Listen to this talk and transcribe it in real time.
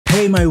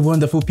Hey my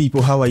wonderful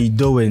people, how are you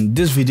doing?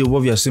 This video,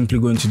 what we are simply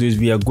going to do is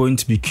we are going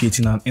to be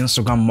creating an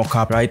Instagram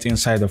mockup right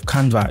inside of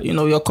Canva. You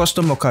know, your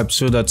custom mockup,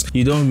 so that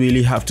you don't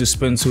really have to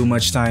spend so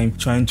much time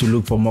trying to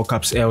look for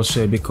mockups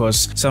elsewhere,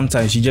 because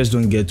sometimes you just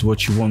don't get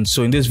what you want.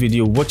 So in this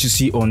video, what you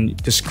see on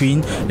the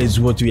screen is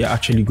what we are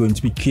actually going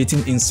to be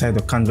creating inside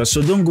of Canva.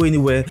 So don't go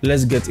anywhere,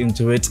 let's get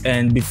into it.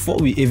 And before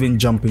we even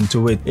jump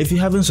into it, if you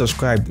haven't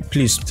subscribed,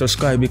 please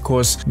subscribe,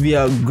 because we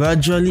are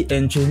gradually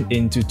entering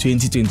into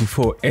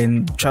 2024,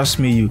 and trust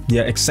me,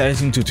 there are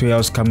exciting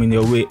tutorials coming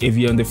your way. If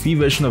you're on the free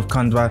version of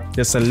Canva,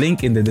 there's a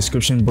link in the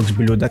description box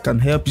below that can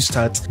help you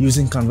start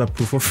using Canva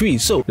Pro for free.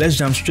 So let's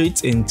jump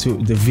straight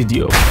into the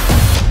video.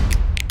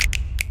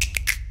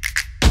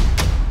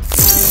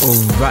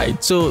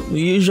 Alright, so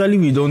usually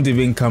we don't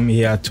even come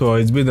here at all.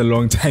 It's been a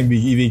long time we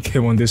even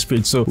came on this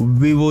page, so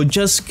we will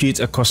just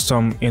create a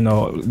custom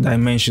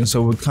dimension.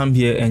 So we'll come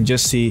here and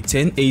just say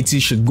 1080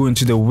 should go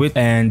into the width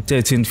and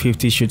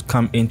 1350 should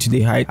come into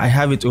the height. I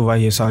have it over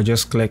here, so I'll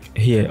just click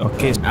here.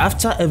 Okay,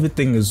 after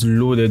everything is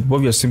loaded,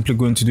 what we are simply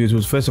going to do is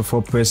we'll first of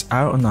all press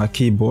R on our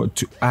keyboard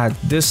to add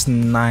this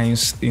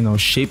nice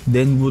shape.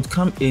 Then we'll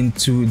come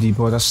into the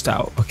border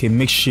style. Okay,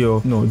 make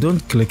sure don't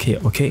click here.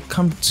 Okay,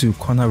 come to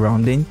corner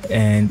rounding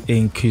and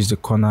increase the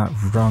corner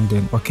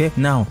rounding. Okay,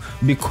 now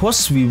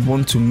because we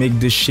want to make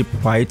this shape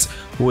white,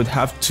 we would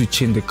have to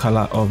change the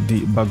color of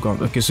the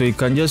background. Okay, so you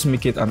can just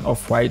make it an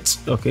off-white.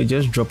 Okay,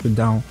 just drop it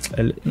down.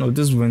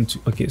 This went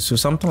okay, so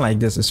something like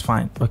this is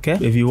fine. Okay,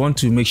 if you want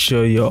to make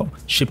sure your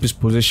shape is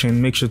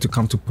positioned, make sure to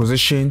come to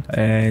position,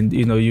 and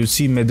you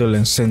see middle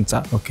and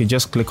center. Okay,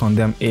 just click on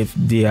them if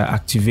they are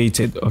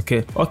activated.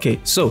 Okay,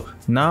 so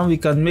now we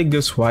can make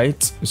this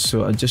white.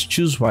 So I just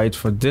choose white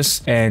for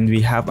this, and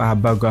we have our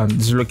background.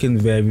 It's looking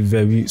very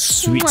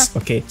sweet.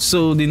 Okay,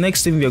 so the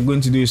next thing we are going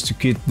to do is to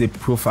create the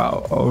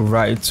profile. All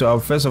right, so I'll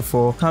first of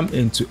all come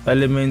into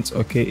elements.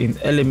 Okay, in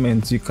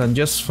elements you can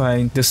just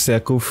find the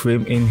circle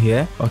frame in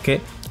here. Okay,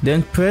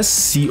 then press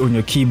C on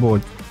your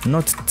keyboard,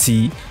 not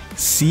T,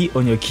 C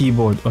on your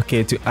keyboard.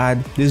 Okay, to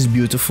add this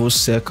beautiful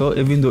circle,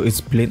 even though it's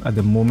plain at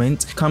the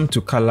moment. Come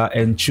to color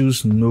and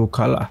choose no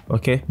color.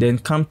 Okay, then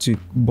come to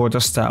border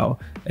style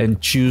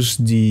and choose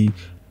the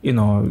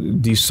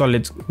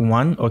solid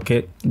one.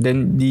 Okay,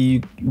 then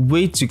the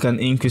weight you can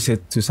increase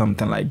it to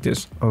something like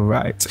this. All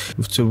right,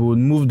 so we'll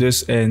move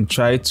this and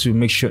try to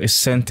make sure it's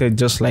centered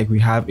just like we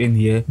have in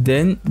here.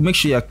 Then make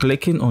sure you're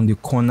clicking on the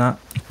corner,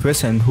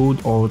 press and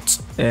hold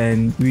Alt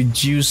and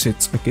reduce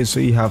it. Okay,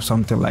 so you have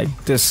something like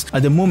this.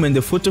 At the moment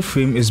the photo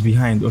frame is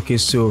behind. Okay,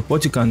 so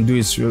what you can do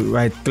is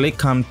right click,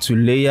 come to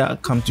layer,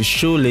 come to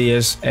show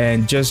layers,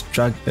 and just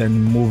drag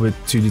and move it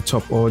to the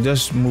top, or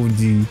just move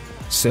the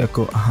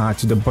circle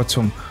to the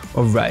bottom.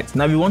 All right,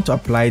 now we want to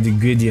apply the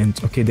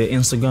gradient. Okay, the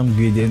Instagram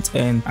gradient,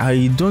 and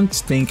I don't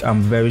think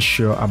I'm very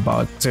sure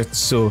about it,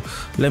 so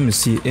let me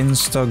see.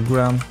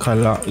 Instagram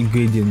color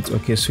gradient.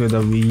 Okay, so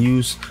that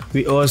we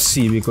all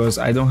see, because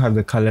I don't have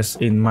the colors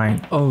in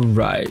mind. All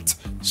right,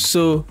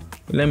 so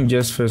let me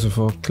just first of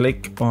all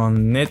click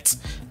on it,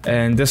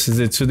 and this is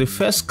it. So the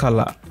first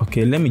color,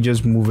 okay, let me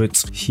just move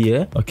it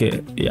here.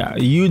 Okay, yeah,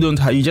 you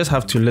just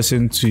have to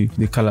listen to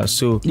the color.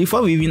 So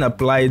before we even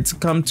apply it,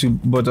 come to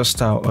border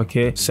style.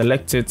 Okay,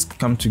 select it,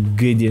 come to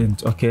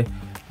gradient. Okay,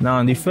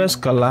 now the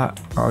first color,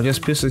 I'll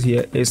just paste it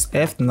here, is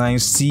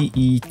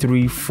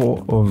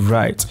F9CE34. all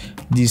right,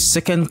 the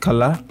second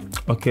color,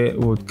 okay,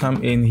 will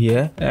come in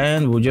here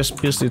and we'll just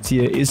paste it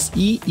here, is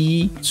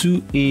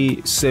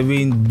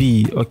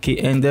EE2A7B. okay,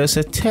 and there's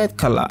a third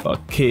color.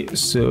 Okay,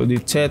 so the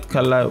third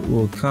color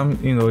will come,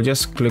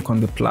 just click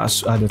on the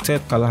plus, the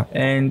third color,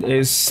 and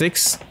is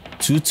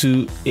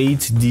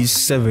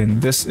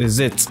 6228D7. this is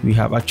it. We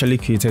have actually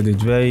created it.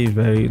 Very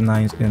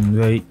nice and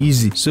very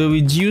easy. So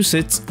reduce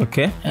it,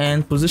 okay,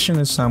 and position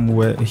it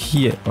somewhere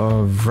here.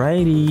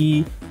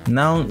 Alrighty,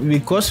 now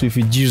because we've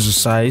reduced the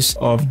size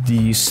of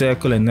the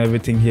circle and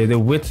everything here, the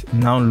width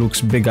now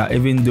looks bigger,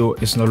 even though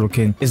it's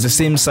the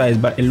same size,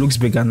 but it looks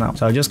bigger now.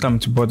 So I'll just come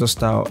to border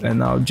style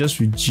and I'll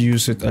just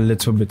reduce it a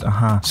little bit,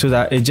 so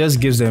that it just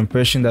gives the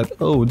impression that,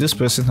 oh, this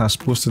person has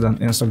posted an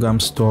Instagram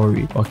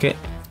story. Okay,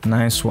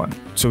 nice one.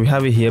 So we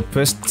have it here.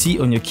 Press T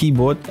on your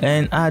keyboard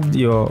and add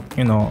your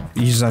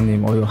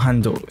username or your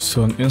handle.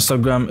 So on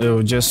Instagram,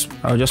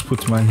 I'll just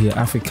put mine here,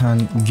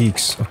 African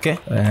Geeks. Okay,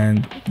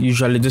 and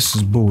usually this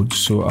is bold,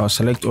 so I'll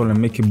select all and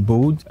make it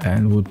bold,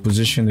 and we'll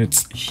position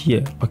it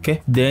here.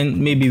 Okay,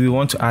 then maybe we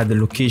want to add the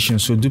location,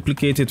 so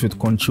duplicate it with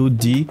Ctrl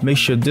D. Make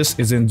sure this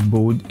isn't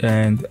bold,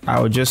 and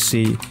I'll just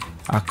say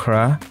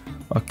Accra.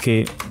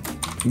 Okay,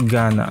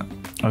 Ghana.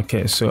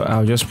 Okay, so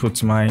I'll just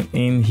put mine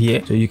in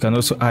here, so you can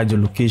also add your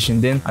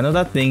location. Then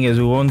another thing is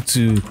we want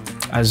to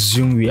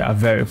assume we are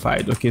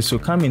verified. Okay, so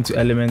come into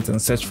elements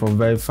and search for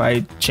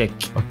verified, check.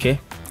 Okay,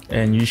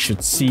 and you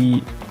should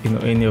see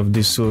any of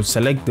this. So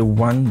select the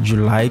one you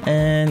like,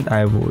 and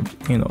I would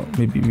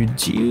maybe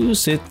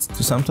reduce it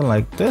to something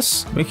like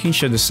this, making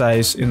sure the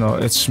size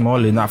it's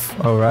small enough.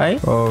 All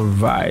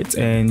right,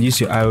 and use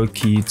your arrow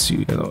key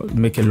to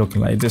make it look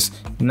like this.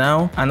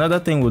 Now another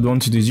thing we'd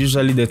want to do is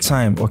usually the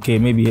time, okay,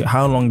 maybe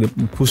how long the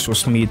post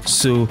was made.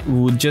 So we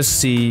would just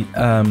say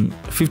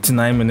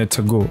 59 minutes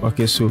ago.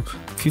 Okay, so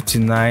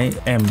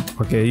 59M.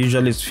 Okay,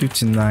 usually it's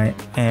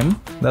 59M.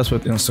 That's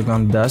what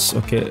Instagram does.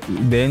 Okay,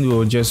 then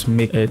we'll just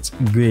make it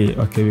gray,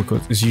 okay,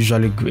 because it's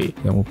usually gray.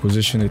 Then we'll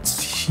position it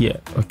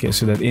here, okay,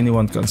 so that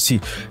anyone can see.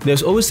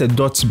 There's always a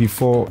dot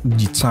before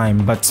the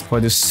time, but for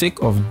the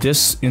sake of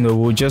this,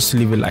 we'll just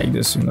leave it like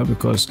this,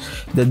 because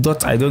the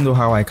dot, I don't know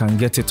how I can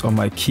get it on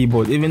my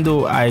keyboard, even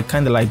though I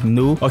kind of like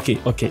know. Okay,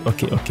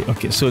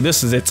 so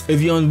this is it.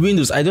 If you're on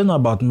Windows, I don't know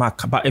about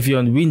Mac, but if you're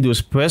on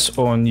Windows, press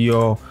on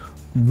your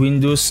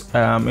Windows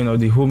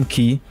the home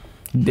key,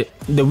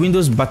 the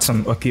Windows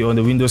button, okay, on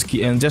the Windows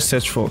key, and just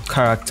search for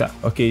character.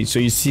 Okay, so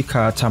you see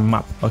character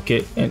map,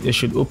 okay, and it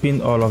should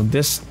open all of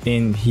this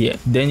in here.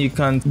 Then you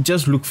can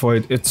just look for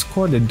it. It's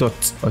called a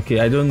dot.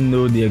 Okay, I don't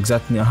know the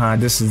exact name.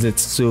 This is it.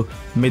 So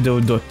middle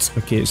dot.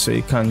 Okay, so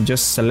you can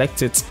just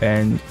select it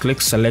and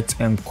click select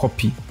and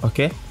copy.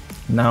 Okay,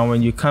 now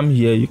when you come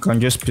here, you can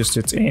just paste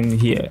it in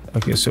here.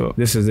 Okay, so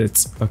this is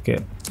it. Okay,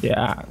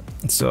 yeah,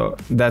 so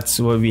that's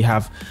what we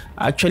have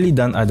actually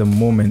done at the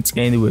moment.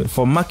 Anyway,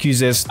 for Mac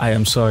users, I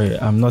am sorry,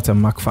 I'm not a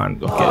Mac fan.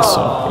 Okay,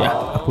 so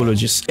yeah,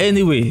 apologies.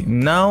 Anyway,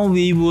 now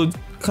we would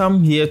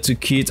come here to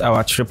create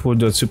our triple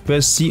dot. So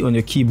press C on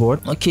your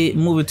keyboard. Okay,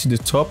 move it to the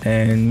top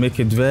and make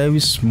it very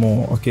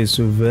small. Okay,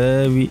 so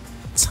very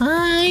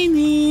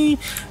tiny.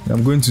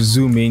 I'm going to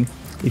zoom in.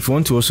 If you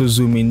want to also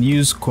zoom in,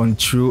 use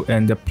Control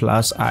and the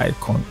plus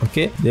icon.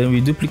 Okay, then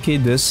we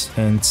duplicate this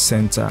and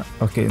center.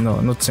 Okay, no,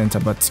 not center,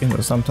 but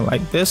something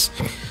like this.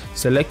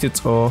 Select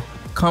it all,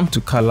 come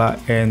to color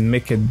and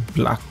make it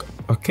black.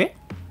 Okay,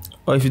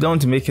 or if you don't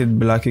want to make it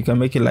black, you can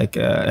make it like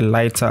a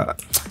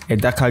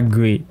darker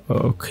gray.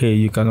 Okay,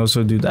 you can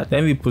also do that.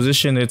 Then we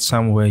position it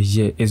somewhere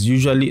here. It's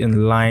usually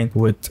in line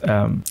with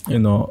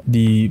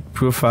the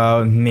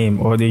profile name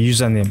or the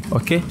username.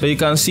 Okay, so you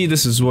can see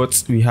this is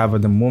what we have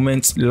at the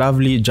moment.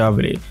 Lovely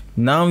jubbly.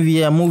 Now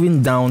we are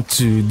moving down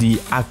to the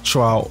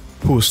actual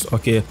post.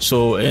 Okay,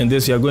 so in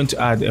this you are going to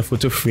add a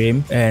photo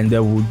frame, and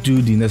then we'll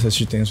do the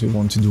necessary things we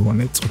want to do on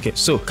it. Okay,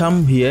 so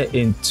come here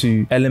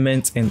into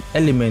element, and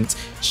element,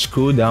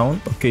 scroll down.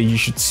 Okay, you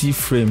should see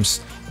frames.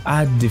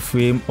 Add the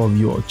frame of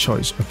your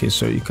choice. Okay,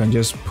 so you can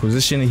just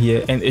position it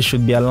here, and it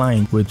should be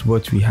aligned with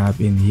what we have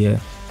in here.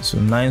 So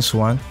nice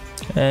one,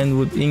 and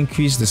would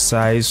increase the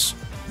size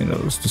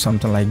to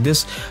something like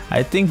this.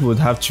 I think we'd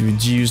have to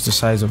reduce the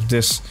size of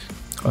this,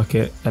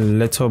 okay, a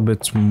little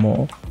bit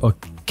more.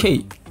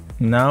 Okay,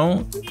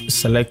 now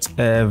select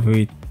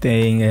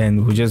everything,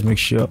 and we'll just make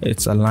sure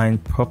it's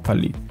aligned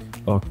properly.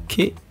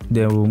 Okay,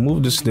 then we'll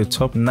move this to the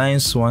top.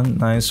 Nice one.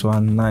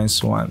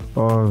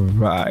 All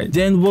right,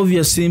 then what we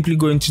are simply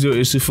going to do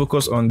is to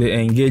focus on the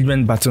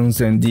engagement buttons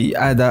and the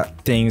other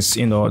things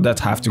that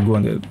have to go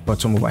on the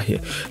bottom over here.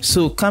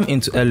 So come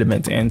into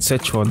element and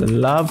search for the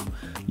love.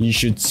 You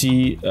should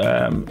see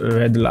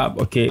red love.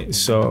 Okay,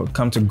 so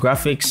come to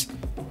graphics,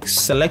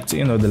 select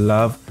the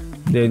love,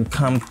 then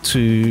come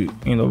to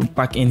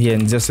back in here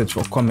and just search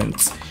for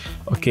comments.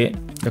 Okay,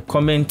 the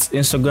comment,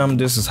 Instagram,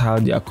 this is how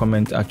their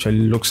comment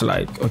actually looks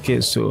like.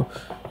 Okay, so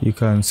you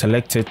can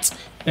select it,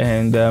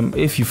 and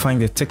if you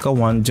find the thicker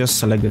one, just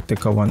select the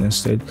thicker one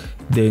instead.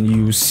 Then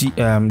you see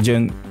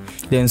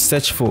then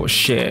search for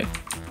share.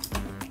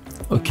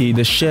 Okay,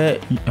 the share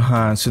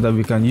so that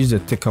we can use the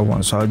thicker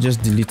one. So I'll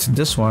just delete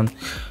this one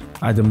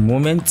at the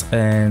moment,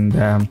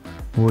 and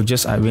we'll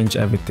just arrange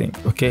everything.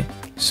 Okay,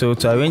 so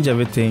to arrange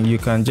everything, you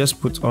can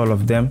just put all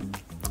of them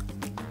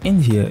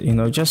in here,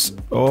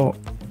 or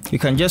you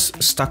can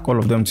just stack all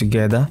of them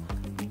together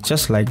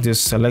just like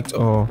this. Select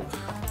all,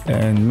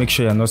 and make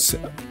sure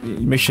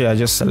you're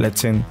just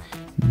selecting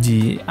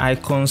the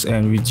icons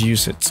and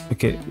reduce it.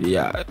 Okay,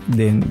 yeah,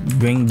 then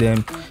bring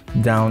them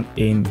down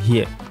in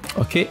here.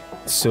 Okay,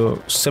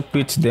 so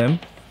separate them.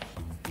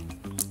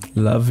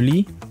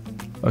 Lovely.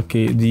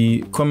 Okay,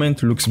 the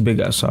comment looks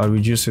bigger, so I'll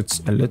reduce it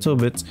a little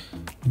bit.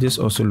 This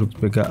also looks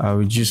bigger, I'll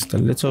reduce it a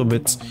little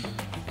bit,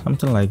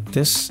 something like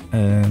this.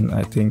 And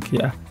I think,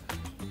 yeah,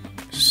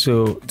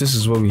 so this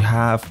is what we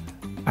have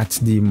at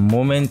the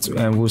moment,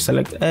 and we'll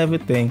select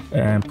everything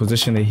and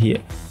position it here.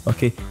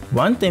 Okay,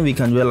 one thing we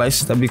can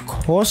realize is that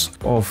because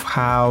of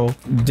how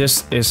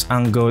this is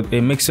angled,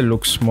 it makes it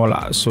look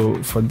smaller.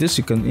 So for this,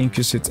 you can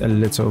increase it a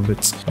little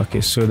bit. Okay,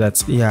 so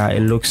that, yeah,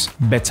 it looks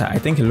better. I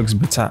think it looks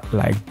better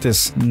like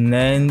this. And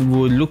then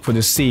we'll look for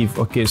the save.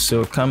 Okay,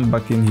 so come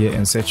back in here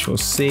and search for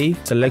save,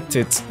 select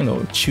it,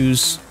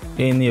 choose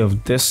any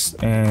of this,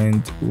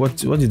 and what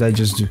did I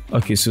just do?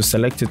 Okay, so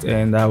select it,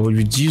 and I will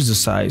reduce the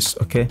size.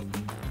 Okay,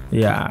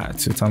 yeah,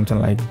 to something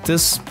like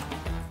this,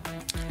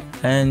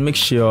 and make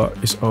sure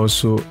it's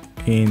also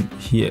in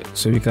here.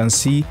 So you can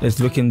see it's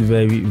looking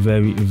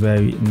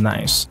very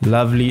nice.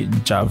 Lovely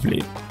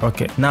jubbly.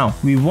 Okay, now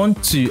we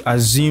want to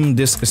assume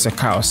this is a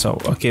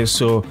carousel. Okay,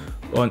 so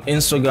on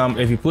Instagram,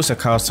 if you post a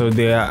carousel,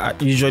 there are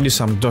usually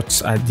some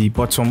dots at the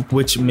bottom,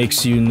 which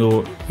makes you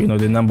know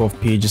the number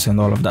of pages and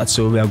all of that.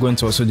 So we are going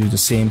to also do the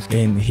same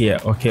in here.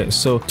 Okay,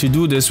 so to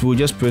do this, we'll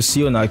just press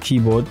C on our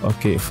keyboard.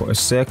 Okay, for a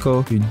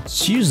circle, you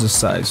choose the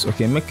size.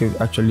 Okay, make it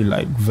actually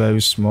like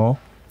very small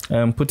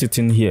and put it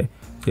in here.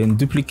 Then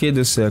duplicate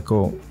the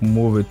circle,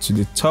 move it to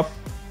the top,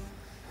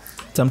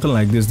 something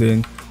like this.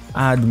 Then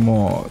add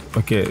more.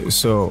 Okay,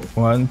 so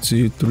 1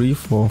 2 3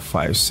 4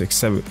 5 6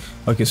 7.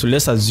 Okay, so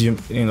let's assume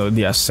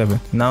there are 7.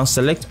 Now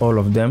select all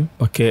of them.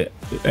 Okay,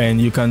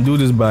 and you can do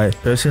this by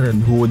pressing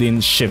and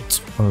holding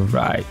shift. All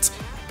right,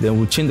 then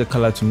we'll change the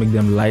color to make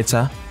them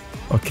lighter.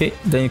 Okay,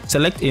 then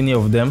select any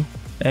of them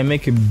and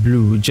make it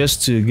blue,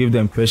 just to give the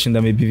impression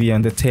that maybe we're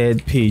on the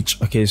 3rd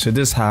page. Okay, so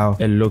this is how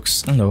it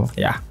looks.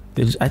 Yeah,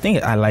 I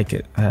think I like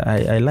it.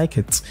 I like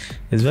it.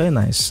 It's very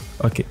nice.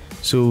 Okay,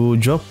 so we'll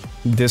drop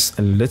this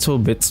a little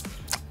bit,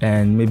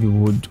 and maybe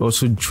we'll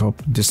also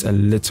drop this a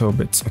little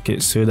bit. Okay,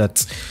 so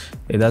that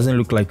it doesn't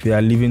look like we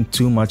are leaving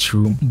too much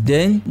room.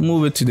 Then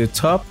move it to the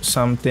top,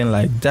 something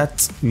like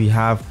that. We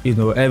have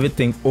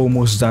everything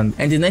almost done,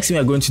 and the next thing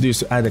we're going to do is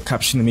to add a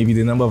caption and maybe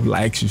the number of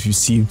likes you've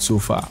received so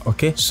far.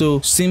 Okay,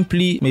 so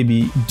simply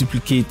maybe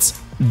duplicate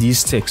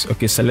these texts.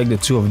 Okay, select the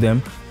 2 of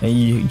them, and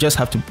you just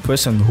have to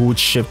press and hold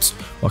shift,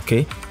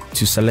 okay,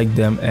 to select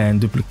them and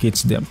duplicate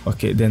them.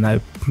 Okay, then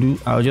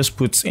I'll just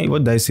put,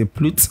 what did I say,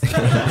 plute?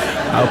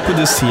 I'll put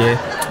this here.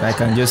 I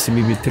can just see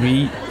maybe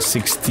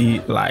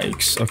 360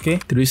 likes. Okay,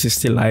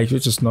 360 likes,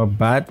 which is not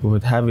bad. We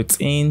would have it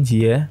in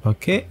here.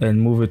 Okay,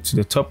 and move it to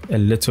the top a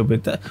little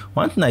bit.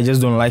 One thing I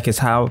just don't like is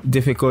how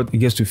difficult it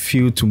gets to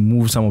feel to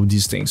move some of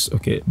these things.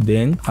 Okay,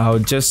 then I'll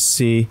just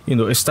say,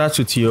 it starts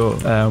with your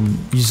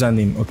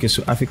username. Okay,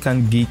 so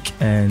African Geek,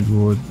 and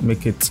we'll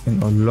make it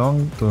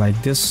long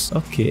like this.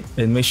 Okay,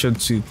 and make sure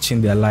to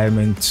change the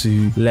alignment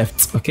to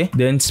left. Okay,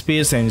 then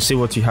space and say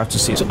what you have to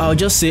say. So I'll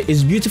just say,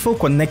 it's beautiful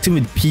connecting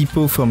with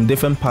people from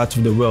different parts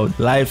of the world.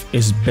 Life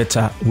is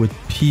better with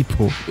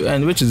people,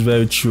 and which is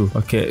very true.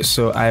 Okay,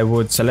 so I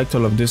would select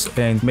all of this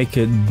and make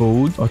it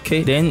bold.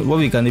 Okay, then what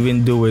we can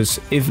even do is,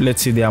 if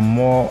let's say there are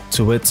more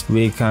to it,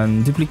 we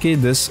can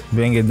duplicate this,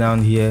 bring it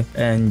down here,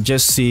 and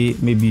just say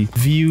maybe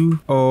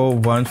view all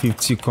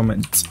 150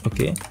 comments.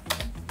 Okay,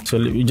 so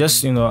we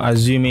just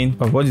assuming,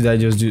 but what did I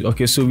just do?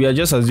 Okay, so we are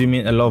just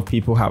assuming a lot of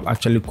people have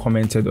actually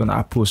commented on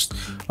our post.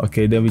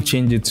 Okay, then we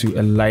change it to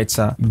a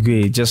lighter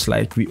gray, just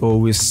like we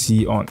always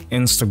see on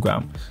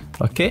Instagram.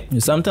 Okay,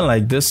 something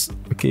like this.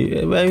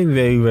 Okay,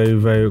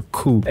 very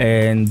cool.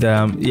 And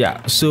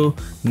yeah, so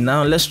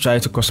now let's try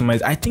to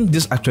customize. I think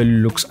this actually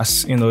looks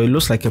as it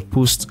looks like a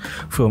post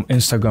from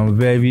Instagram.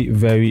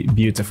 Very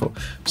beautiful.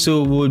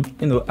 So we'll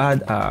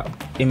add our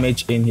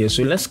image in here.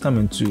 So let's come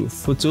into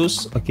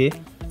photos. Okay,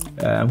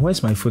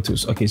 where's my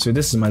photos? Okay, so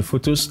this is my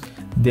photos.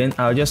 Then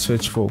I'll just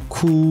search for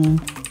cool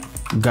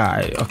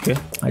guy. Okay,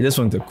 I just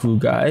want a cool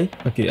guy.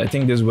 Okay, I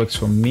think this works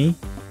for me,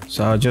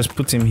 so I'll just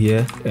put him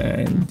here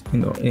and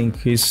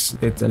increase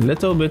it a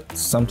little bit,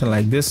 something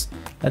like this.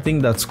 I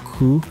think that's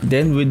cool.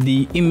 Then with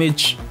the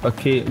image,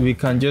 okay, I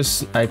can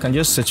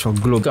just search for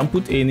globe. You can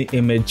put any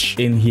image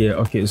in here.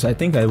 Okay, so I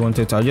think I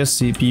wanted to, I'll just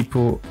see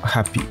people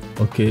happy.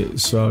 Okay,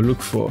 so I'll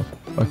look for,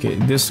 okay,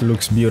 this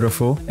looks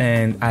beautiful,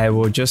 and I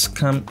will just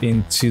come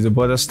into the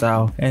border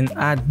style and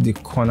add the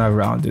corner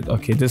around it.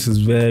 Okay, this is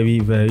very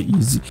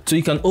easy. So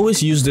you can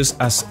always use this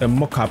as a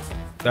mockup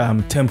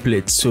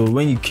template. So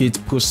when you create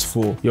posts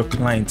for your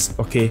clients,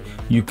 okay,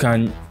 you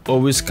can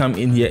always come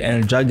in here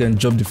and drag and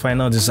drop the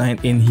final design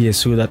in here,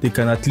 so that they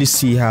can at least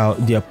see how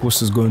their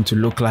post is going to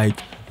look like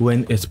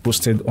when it's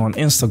posted on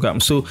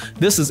Instagram. So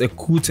this is a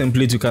cool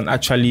template you can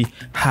actually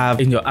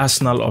have in your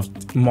arsenal of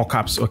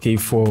mockups, okay,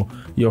 for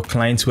your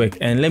client's work.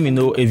 And let me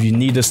know if you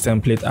need this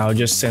template. I'll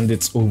just send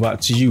it over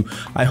to you.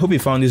 I hope you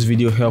found this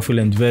video helpful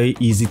and very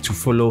easy to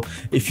follow.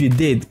 If you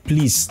did,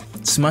 please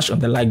smash on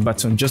the like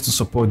button just to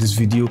support this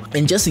video.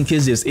 And just in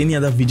case there's any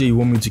other video you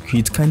want me to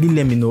create, kindly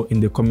let me know in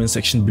the comment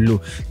section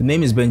below. The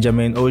name is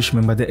Benjamin. Always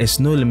remember, there is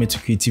no limit to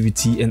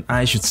creativity, and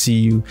I should see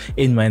you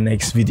in my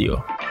next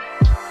video.